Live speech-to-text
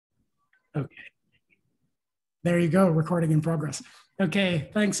Okay, there you go, recording in progress. Okay,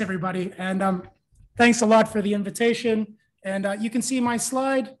 thanks everybody. And thanks a lot for the invitation. And you can see my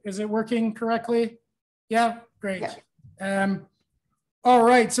slide. Is it working correctly? Yeah, great. Yeah. All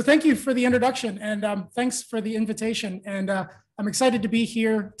right, so thank you for the introduction and thanks for the invitation. And I'm excited to be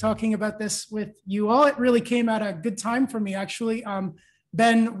here talking about this with you all. It really came at a good time for me, actually.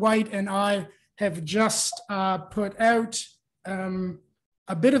 Ben White and I have just put out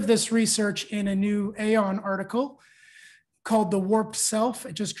a bit of this research in a new Aeon article called The Warped Self.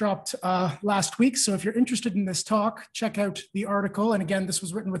 It just dropped last week. So if you're interested in this talk, check out the article. And again, this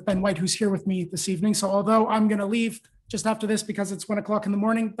was written with Ben White, who's here with me this evening. So although I'm going to leave just after this because it's 1 o'clock in the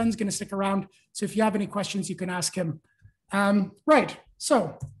morning, Ben's going to stick around. So if you have any questions, you can ask him. Right,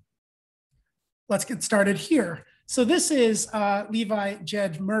 so let's get started here. So this is Levi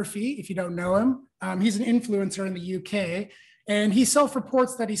Jed Murphy, if you don't know him. He's an influencer in the UK, and he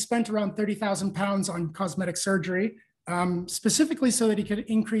self-reports that he spent around 30,000 pounds on cosmetic surgery, specifically so that he could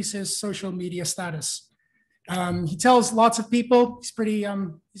increase his social media status. He tells lots of people, he's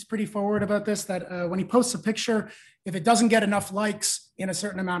pretty forward about this, that when he posts a picture, if it doesn't get enough likes in a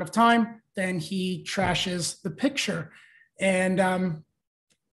certain amount of time, then he trashes the picture. And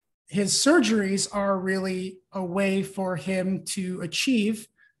his surgeries are really a way for him to achieve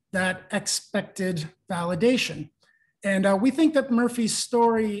that expected validation. And we think that Murphy's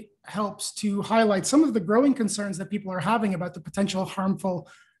story helps to highlight some of the growing concerns that people are having about the potential harmful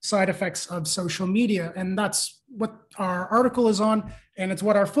side effects of social media. And that's what our article is on. And it's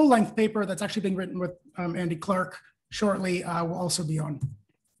what our full-length paper that's actually being written with Andy Clark shortly will also be on.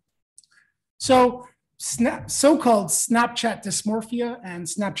 So so-called Snapchat dysmorphia and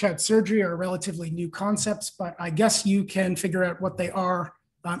Snapchat surgery are relatively new concepts, but I guess you can figure out what they are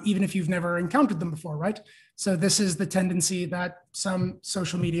even if you've never encountered them before, right? So this is the tendency that some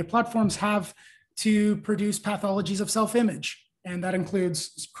social media platforms have to produce pathologies of self-image. And that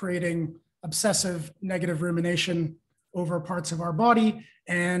includes creating obsessive negative rumination over parts of our body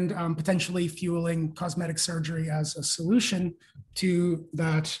and potentially fueling cosmetic surgery as a solution to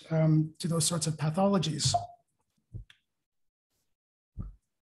that, to those sorts of pathologies.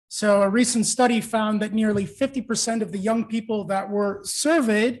 So a recent study found that nearly 50% of the young people that were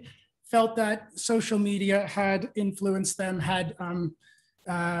surveyed felt that social media had influenced them, had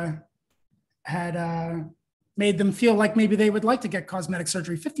made them feel like maybe they would like to get cosmetic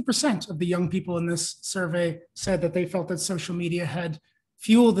surgery. 50% of the young people in this survey said that they felt that social media had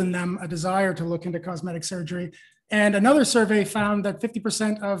fueled in them a desire to look into cosmetic surgery. And another survey found that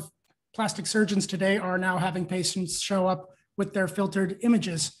 50% of plastic surgeons today are now having patients show up with their filtered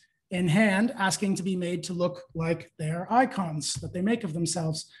images in hand, asking to be made to look like their icons that they make of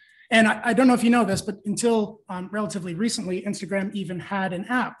themselves. And I don't know if you know this, but until relatively recently, Instagram even had an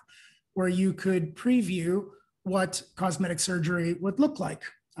app where you could preview what cosmetic surgery would look like.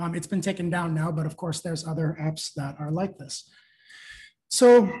 It's been taken down now, but of course there's other apps that are like this.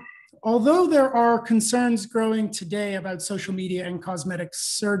 So although there are concerns growing today about social media and cosmetic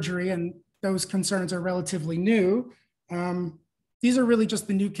surgery, and those concerns are relatively new, these are really just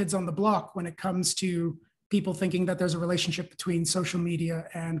the new kids on the block when it comes to people thinking that there's a relationship between social media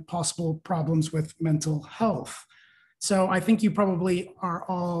and possible problems with mental health. So I think you probably are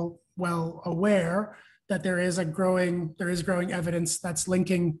all well aware that there is growing evidence that's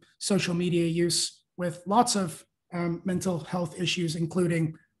linking social media use with lots of mental health issues,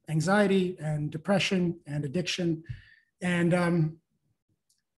 including anxiety and depression and addiction. And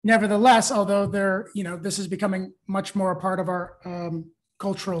nevertheless, although this is becoming much more a part of our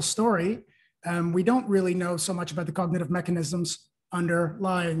cultural story, we don't really know so much about the cognitive mechanisms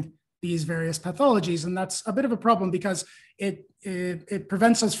underlying these various pathologies. And that's a bit of a problem because it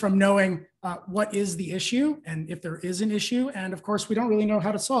prevents us from knowing what is the issue and if there is an issue. And of course, we don't really know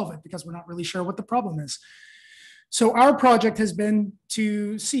how to solve it because we're not really sure what the problem is. So our project has been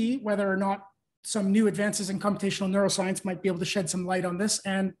to see whether or not some new advances in computational neuroscience might be able to shed some light on this.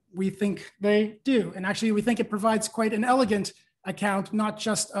 And we think they do. And actually, we think it provides quite an elegant account, not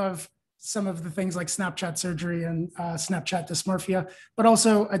just of some of the things like Snapchat surgery and Snapchat dysmorphia, but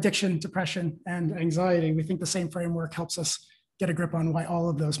also addiction, depression, and anxiety. We think the same framework helps us get a grip on why all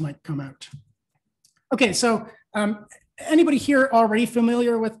of those might come out. Okay, so anybody here already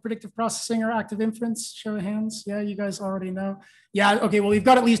familiar with predictive processing or active inference? Show of hands. Yeah, you guys already know. Yeah, okay, well, we've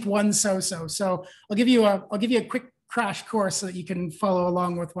got at least one so-so. So I'll give you a quick crash course so that you can follow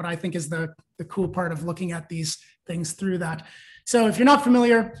along with what I think is the cool part of looking at these things through that. So if you're not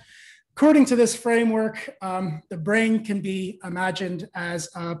familiar, according to this framework, the brain can be imagined as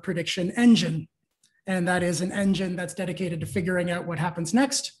a prediction engine. And that is an engine that's dedicated to figuring out what happens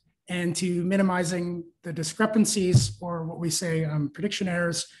next and to minimizing the discrepancies, or what we say prediction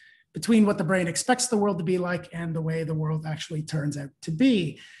errors, between what the brain expects the world to be like and the way the world actually turns out to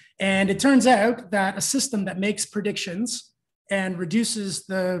be. And it turns out that a system that makes predictions and reduces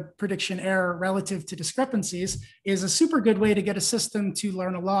the prediction error relative to discrepancies is a super good way to get a system to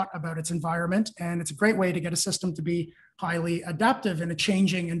learn a lot about its environment. And it's a great way to get a system to be highly adaptive in a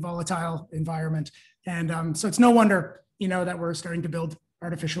changing and volatile environment. And so it's no wonder, that we're starting to build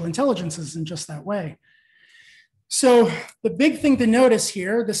artificial intelligences in just that way. So the big thing to notice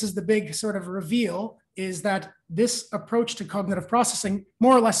here, this is the big sort of reveal, is that this approach to cognitive processing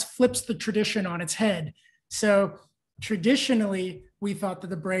more or less flips the tradition on its head. So traditionally, we thought that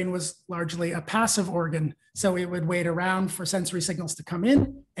the brain was largely a passive organ. So it would wait around for sensory signals to come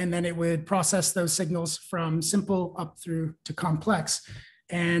in, and then it would process those signals from simple up through to complex.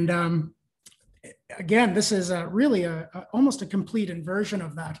 And again, this is really almost a complete inversion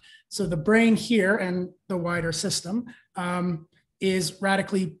of that. So the brain here and the wider system is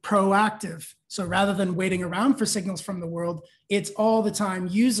radically proactive. So rather than waiting around for signals from the world, it's all the time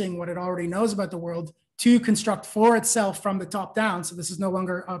using what it already knows about the world to construct for itself from the top down. So this is no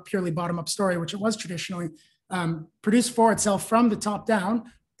longer a purely bottom-up story, which it was traditionally, produce for itself from the top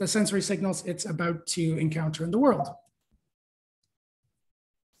down the sensory signals it's about to encounter in the world.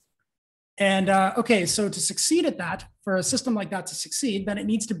 And okay, so to succeed at that, for a system like that to succeed, then it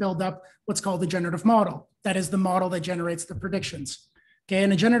needs to build up what's called the generative model. That is the model that generates the predictions. Okay,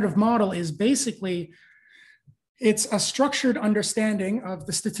 and a generative model is basically, it's a structured understanding of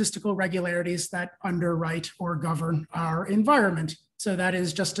the statistical regularities that underwrite or govern our environment. So that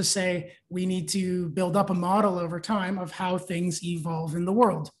is just to say, we need to build up a model over time of how things evolve in the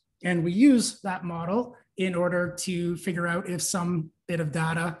world. And we use that model in order to figure out if some bit of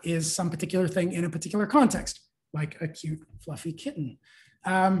data is some particular thing in a particular context, like a cute, fluffy kitten.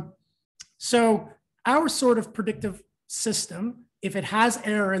 So our sort of predictive system, if it has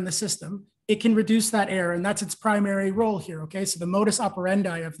error in the system, it can reduce that error, and that's its primary role here, okay? So the modus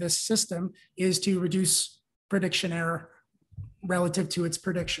operandi of this system is to reduce prediction error relative to its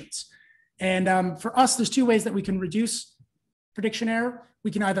predictions. And for us, there's two ways that we can reduce prediction error. We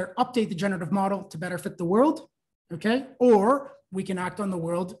can either update the generative model to better fit the world, okay? Or we can act on the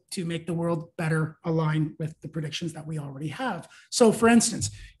world to make the world better align with the predictions that we already have. So for instance,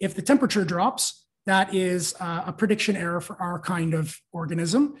 if the temperature drops, that is a prediction error for our kind of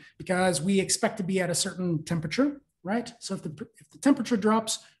organism, because we expect to be at a certain temperature, right? So if the temperature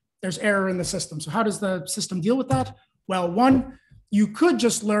drops, there's error in the system. So how does the system deal with that? Well, one, you could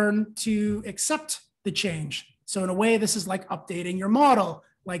just learn to accept the change. So in a way, this is like updating your model,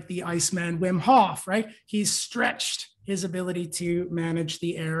 like the Iceman Wim Hof, right? He's stretched his ability to manage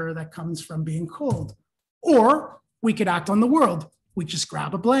the error that comes from being cold. Or we could act on the world. We just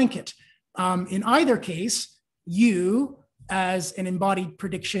grab a blanket. In either case, you, as an embodied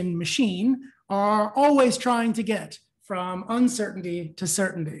prediction machine, are always trying to get from uncertainty to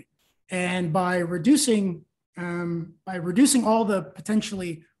certainty. And by reducing all the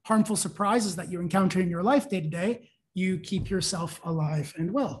potentially harmful surprises that you encounter in your life day to day, you keep yourself alive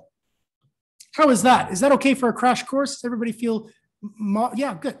and well. How is that? Is that okay for a crash course? Does everybody feel,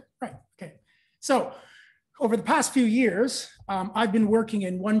 yeah, good, right, okay. So over the past few years, I've been working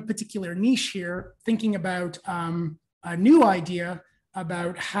in one particular niche here, thinking about a new idea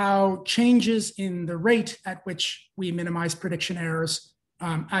about how changes in the rate at which we minimize prediction errors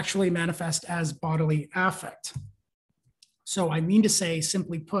actually manifest as bodily affect. So I mean to say,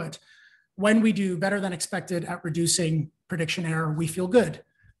 simply put, when we do better than expected at reducing prediction error, we feel good.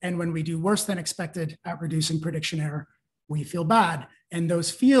 And when we do worse than expected at reducing prediction error, we feel bad. And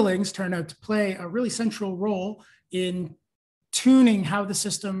those feelings turn out to play a really central role in tuning how the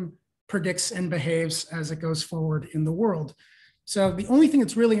system predicts and behaves as it goes forward in the world. So the only thing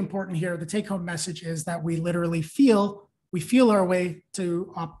that's really important here, the take-home message, is that we literally feel our way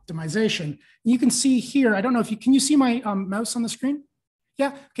to optimization. You can see here, I don't know if you, can you see my mouse on the screen?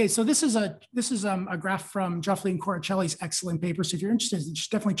 Yeah, okay, so this is a graph from Joffley and Coricelli's excellent paper. So if you're interested, you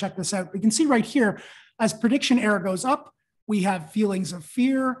should definitely check this out. You can see right here, as prediction error goes up, we have feelings of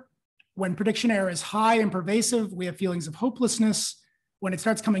fear. When prediction error is high and pervasive, we have feelings of hopelessness. When it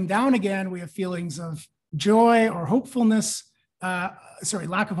starts coming down again, we have feelings of joy or hopefulness.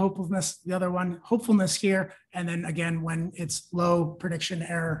 Lack of hopefulness, the other one, hopefulness here. And then again, when it's low prediction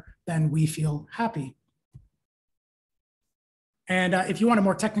error, then we feel happy. And if you want a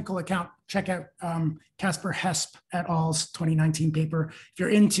more technical account, check out Casper Hesp et al.'s 2019 paper. If you're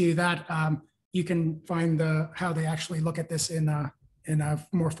into that, you can find how they actually look at this in a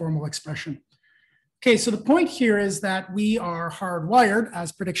more formal expression. Okay, so the point here is that we are hardwired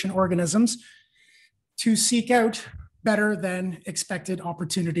as prediction organisms to seek out better than expected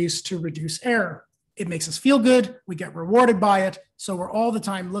opportunities to reduce error. It makes us feel good, we get rewarded by it, so we're all the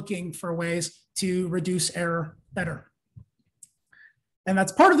time looking for ways to reduce error better. And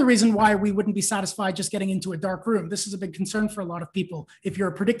that's part of the reason why we wouldn't be satisfied just getting into a dark room. This is a big concern for a lot of people. If you're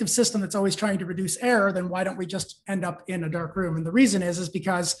a predictive system that's always trying to reduce error, then why don't we just end up in a dark room? And the reason is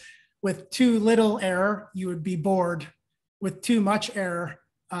because with too little error, you would be bored. With too much error,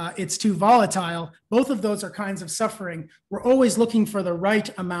 it's too volatile. Both of those are kinds of suffering. We're always looking for the right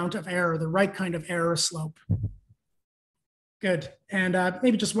amount of error, the right kind of error slope. Good. And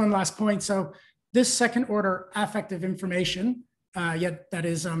maybe just one last point. So this second order affective information, that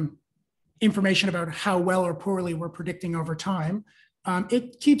is information about how well or poorly we're predicting over time,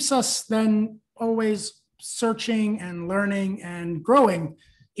 it keeps us then always searching and learning and growing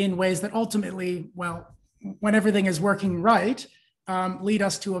in ways that ultimately, well, when everything is working right, lead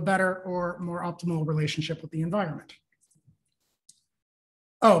us to a better or more optimal relationship with the environment.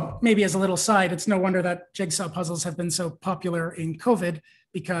 Oh, maybe as a little side, it's no wonder that jigsaw puzzles have been so popular in COVID,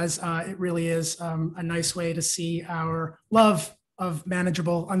 because it really is a nice way to see our love of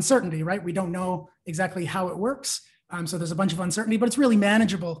manageable uncertainty, right? We don't know exactly how it works. So there's a bunch of uncertainty, but it's really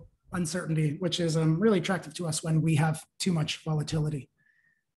manageable uncertainty, which is really attractive to us when we have too much volatility.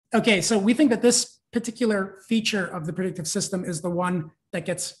 Okay, so we think that this particular feature of the predictive system is the one that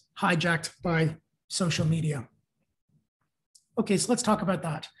gets hijacked by social media. Okay, so let's talk about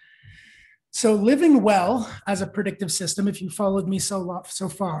that. So living well as a predictive system, if you followed me so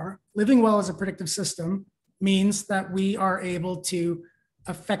far, living well as a predictive system means that we are able to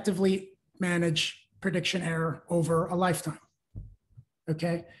effectively manage prediction error over a lifetime,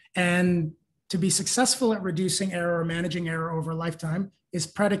 okay? And to be successful at reducing error or managing error over a lifetime is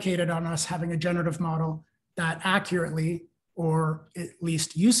predicated on us having a generative model that accurately, or at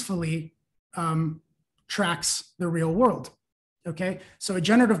least usefully, tracks the real world. Okay, so a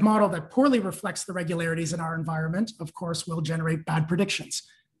generative model that poorly reflects the regularities in our environment, of course, will generate bad predictions.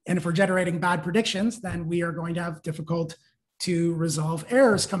 And if we're generating bad predictions, then we are going to have difficult to resolve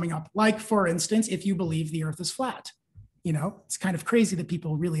errors coming up. Like, for instance, if you believe the Earth is flat. You know, it's kind of crazy that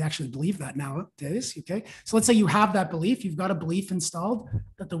people really actually believe that nowadays, okay? So let's say you have that belief, you've got a belief installed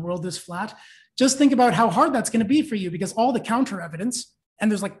that the world is flat. Just think about how hard that's gonna be for you, because all the counter evidence,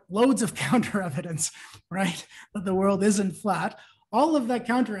 and there's like loads of counter evidence, right, that the world isn't flat, all of that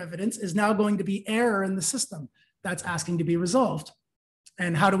counter evidence is now going to be error in the system that's asking to be resolved.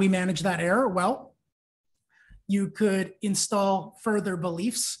 And how do we manage that error? Well, you could install further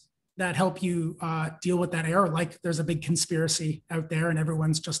beliefs that help you deal with that error, like there's a big conspiracy out there and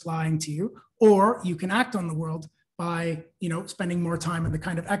everyone's just lying to you. Or you can act on the world by, you know, spending more time in the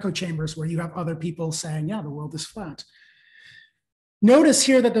kind of echo chambers where you have other people saying, yeah, the world is flat. Notice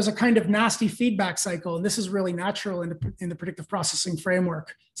here that there's a kind of nasty feedback cycle, and this is really natural in the predictive processing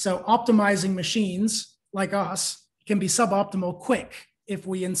framework. So optimizing machines like us can be suboptimal quick if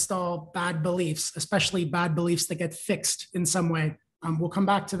we install bad beliefs, especially bad beliefs that get fixed in some way. We'll come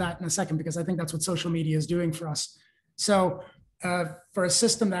back to that in a second, because I think that's what social media is doing for us. So for a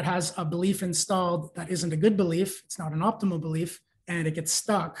system that has a belief installed that isn't a good belief, it's not an optimal belief, and it gets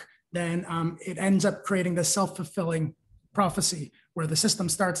stuck, then it ends up creating this self-fulfilling prophecy where the system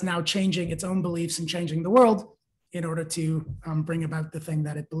starts now changing its own beliefs and changing the world in order to bring about the thing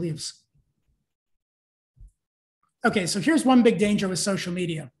that it believes. Okay, so here's one big danger with social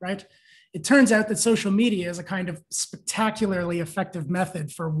media, right? It turns out that social media is a kind of spectacularly effective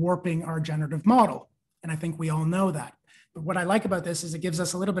method for warping our generative model. And I think we all know that. But what I like about this is it gives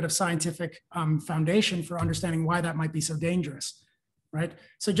us a little bit of scientific foundation for understanding why that might be so dangerous, right?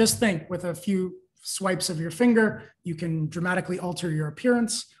 So just think, with a few swipes of your finger, you can dramatically alter your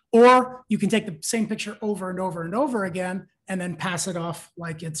appearance, or you can take the same picture over and over and over again and then pass it off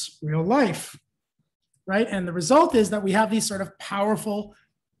like it's real life, right? And the result is that we have these sort of powerful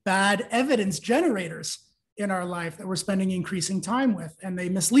bad evidence generators in our life that we're spending increasing time with, and they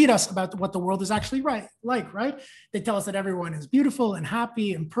mislead us about what the world is actually right. They tell us that everyone is beautiful and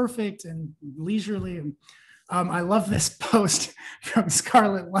happy and perfect and leisurely. And I love this post from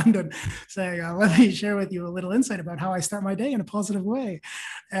Scarlett London saying, let me share with you a little insight about how I start my day in a positive way.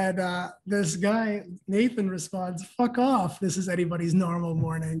 And this guy, Nathan, responds, fuck off. This is anybody's normal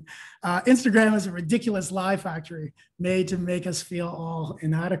morning. Instagram is a ridiculous lie factory made to make us feel all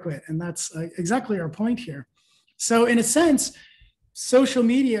inadequate. And that's exactly our point here. So in a sense, social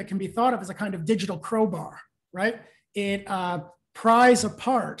media can be thought of as a kind of digital crowbar, right? It pries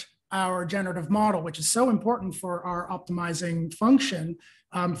apart our generative model, which is so important for our optimizing function,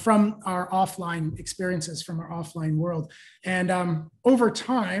 from our offline experiences, from our offline world. And over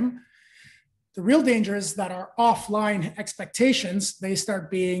time, the real danger is that our offline expectations, they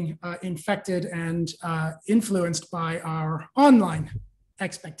start being infected and influenced by our online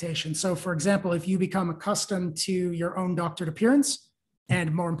expectations. So for example, if you become accustomed to your own doctored appearance,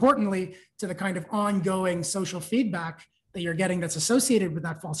 and more importantly, to the kind of ongoing social feedback that you're getting that's associated with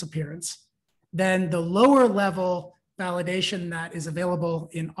that false appearance, then the lower level validation that is available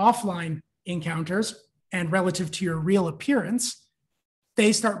in offline encounters and relative to your real appearance,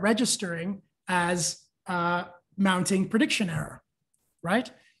 they start registering as mounting prediction error,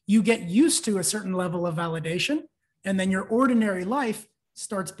 right? You get used to a certain level of validation, and then your ordinary life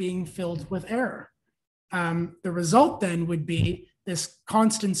starts being filled with error. The result then would be this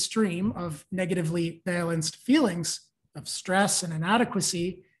constant stream of negatively balanced feelings of stress and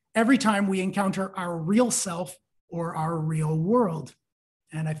inadequacy every time we encounter our real self or our real world.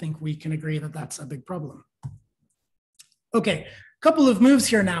 And I think we can agree that that's a big problem. Okay, a couple of moves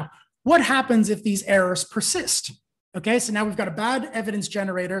here now. What happens if these errors persist? Okay, so now we've got a bad evidence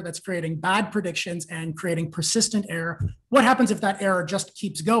generator that's creating bad predictions and creating persistent error. What happens if that error just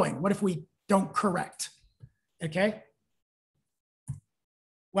keeps going? What if we don't correct? Okay.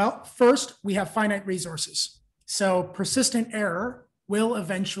 Well, first, we have finite resources. So persistent error will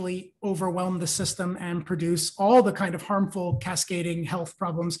eventually overwhelm the system and produce all the kind of harmful cascading health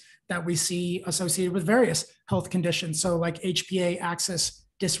problems that we see associated with various health conditions. So like HPA axis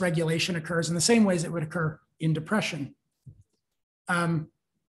dysregulation occurs in the same ways it would occur in depression. And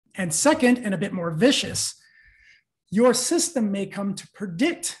second, and a bit more vicious, your system may come to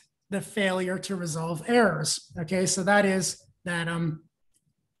predict the failure to resolve errors. Okay, so that is that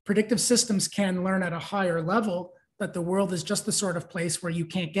predictive systems can learn at a higher level that the world is just the sort of place where you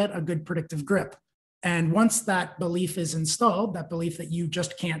can't get a good predictive grip. And once that belief is installed, that belief that you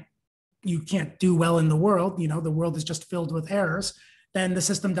can't do well in the world, the world is just filled with errors, then the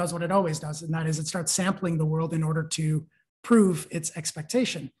system does what it always does. And that is it starts sampling the world in order to prove its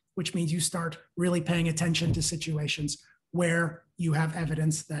expectation, which means you start really paying attention to situations where you have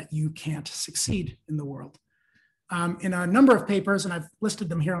evidence that you can't succeed in the world. In a number of papers, and I've listed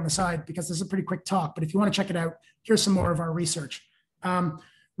them here on the side because this is a pretty quick talk, but if you want to check it out, here's some more of our research.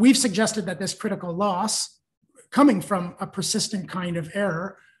 We've suggested that this critical loss coming from a persistent kind of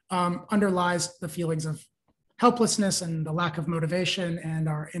error underlies the feelings of helplessness and the lack of motivation and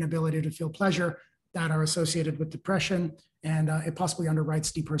our inability to feel pleasure that are associated with depression, and it possibly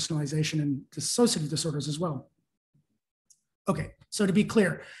underwrites depersonalization and dissociative disorders as well. Okay, so to be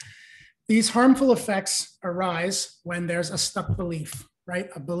clear, these harmful effects arise when there's a stuck belief, right?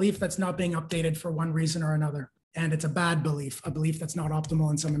 A belief that's not being updated for one reason or another. And it's a bad belief, a belief that's not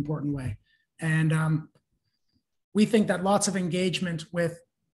optimal in some important way. And we think that lots of engagement with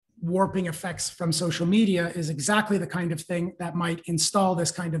warping effects from social media is exactly the kind of thing that might install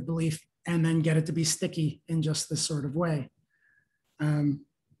this kind of belief and then get it to be sticky in just this sort of way.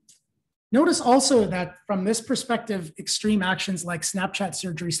 Notice also that from this perspective, extreme actions like Snapchat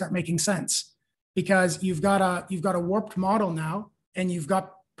surgery start making sense because you've got a warped model now, and you've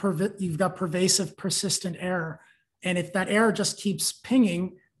got pervasive, persistent error. And if that error just keeps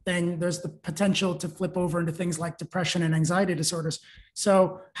pinging, then there's the potential to flip over into things like depression and anxiety disorders.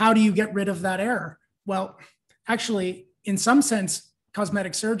 So how do you get rid of that error? Well, actually, in some sense,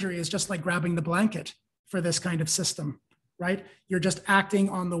 cosmetic surgery is just like grabbing the blanket for this kind of system. Right? You're just acting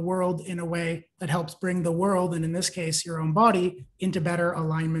on the world in a way that helps bring the world, and in this case, your own body, into better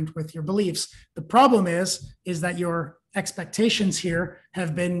alignment with your beliefs. The problem is that your expectations here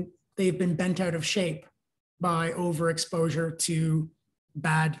they've been bent out of shape by overexposure to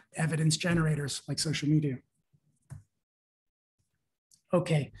bad evidence generators like social media.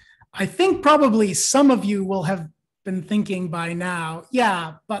 Okay, I think probably some of you will have been thinking by now,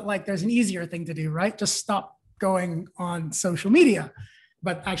 yeah, but like there's an easier thing to do, right? Just stop going on social media.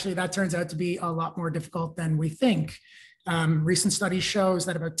 But actually that turns out to be a lot more difficult than we think. Recent study shows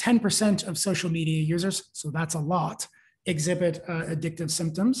that about 10% of social media users, so that's a lot, exhibit addictive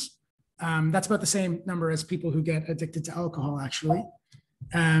symptoms. That's about the same number as people who get addicted to alcohol, actually.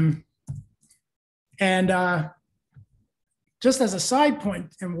 Just as a side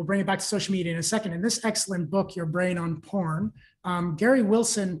point, and we'll bring it back to social media in a second, in this excellent book, Your Brain on Porn, Gary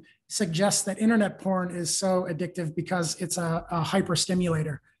Wilson suggests that internet porn is so addictive because it's a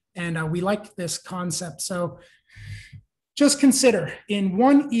hyperstimulator. And we like this concept. So just consider, in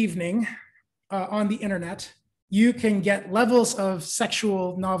one evening on the internet, you can get levels of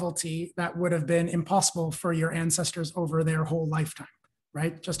sexual novelty that would have been impossible for your ancestors over their whole lifetime.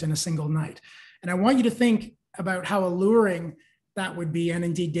 right? Just in a single night. And I want you to think about how alluring that would be, and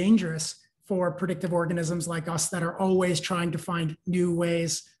indeed dangerous for predictive organisms like us that are always trying to find new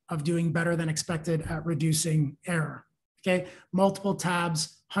ways of doing better than expected at reducing error. Okay, multiple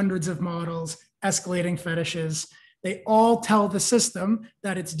tabs, hundreds of models, escalating fetishes. They all tell the system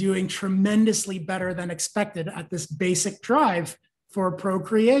that it's doing tremendously better than expected at this basic drive for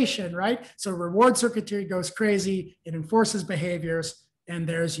procreation, right? So reward circuitry goes crazy, it enforces behaviors, and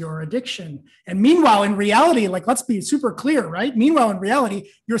there's your addiction. And meanwhile, in reality, like, let's be super clear, right? Meanwhile, in reality,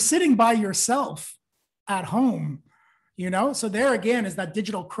 you're sitting by yourself at home, you know? So there again is that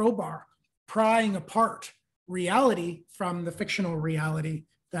digital crowbar prying apart reality from the fictional reality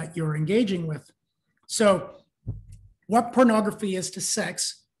that you're engaging with. So what pornography is to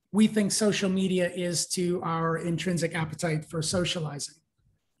sex, we think social media is to our intrinsic appetite for socializing.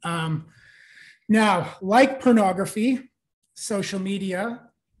 Now, like pornography, social media,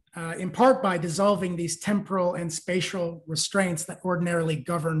 in part by dissolving these temporal and spatial restraints that ordinarily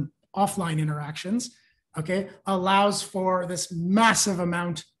govern offline interactions, okay, allows for this massive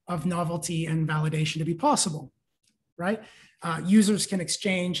amount of novelty and validation to be possible, right? Users can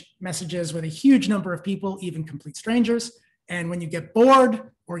exchange messages with a huge number of people, even complete strangers. And when you get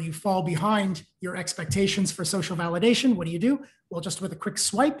bored or you fall behind your expectations for social validation, what do? Well, just with a quick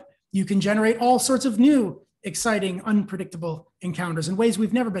swipe, you can generate all sorts of new, exciting, unpredictable encounters in ways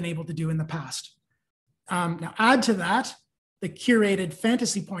we've never been able to do in the past. Now, add to that the curated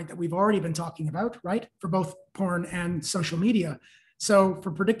fantasy point that we've already been talking about, right? For both porn and social media. So for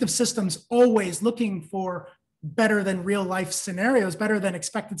predictive systems always looking for better than real life scenarios, better than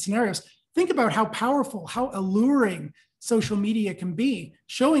expected scenarios, think about how powerful, how alluring social media can be,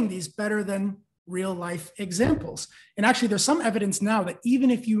 showing these better than real life examples. And actually, there's some evidence now that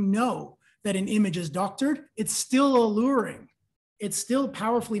even if you know that an image is doctored, it's still alluring. It's still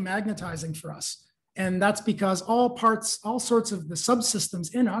powerfully magnetizing for us. And that's because all sorts of the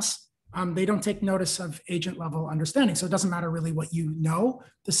subsystems in us, they don't take notice of agent level understanding. So it doesn't matter really what you know,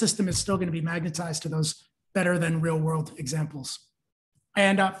 the system is still going to be magnetized to those better than real world examples.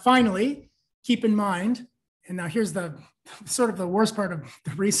 And finally, keep in mind, and now here's the sort of the worst part of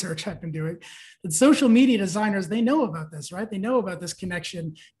the research I've been doing, that social media designers, they know about this, right? They know about this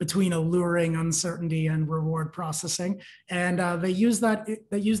connection between alluring, uncertainty, and reward processing. And they use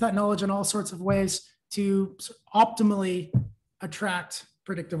that knowledge in all sorts of ways to optimally attract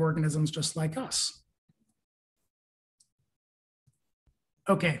predictive organisms just like us.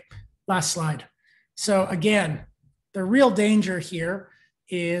 Okay, last slide. So again, the real danger here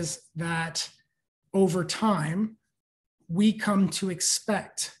is that over time, we come to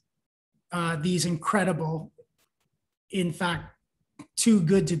expect these incredible, in fact, too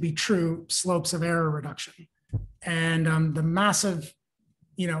good to be true slopes of error reduction. And the massive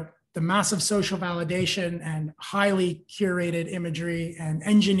social validation and highly curated imagery and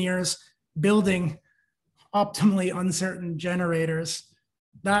engineers building optimally uncertain generators,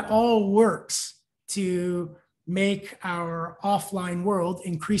 that all works to make our offline world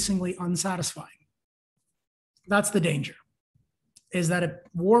increasingly unsatisfying. That's the danger, is that it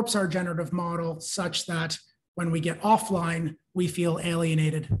warps our generative model such that when we get offline, we feel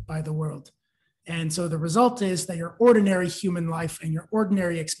alienated by the world. And so the result is that your ordinary human life and your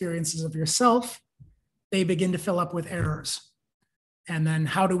ordinary experiences of yourself, they begin to fill up with errors. And then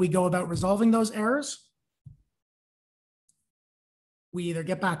how do we go about resolving those errors? We either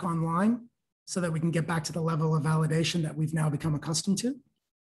get back online so that we can get back to the level of validation that we've now become accustomed to,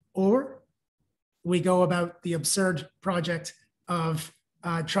 or we go about the absurd project of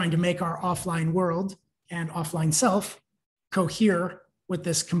trying to make our offline world and offline self cohere with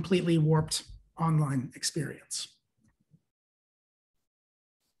this completely warped online experience.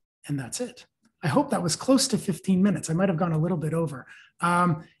 And that's it. I hope that was close to 15 minutes. I might have gone a little bit over.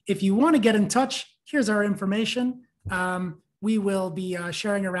 If you want to get in touch, here's our information. We will be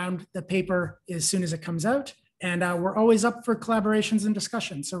sharing around the paper as soon as it comes out. And we're always up for collaborations and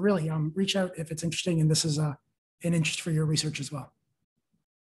discussion. So really reach out if it's interesting and this is an interest for your research as well.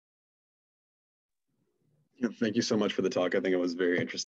 Yeah, thank you so much for the talk. I think it was very interesting.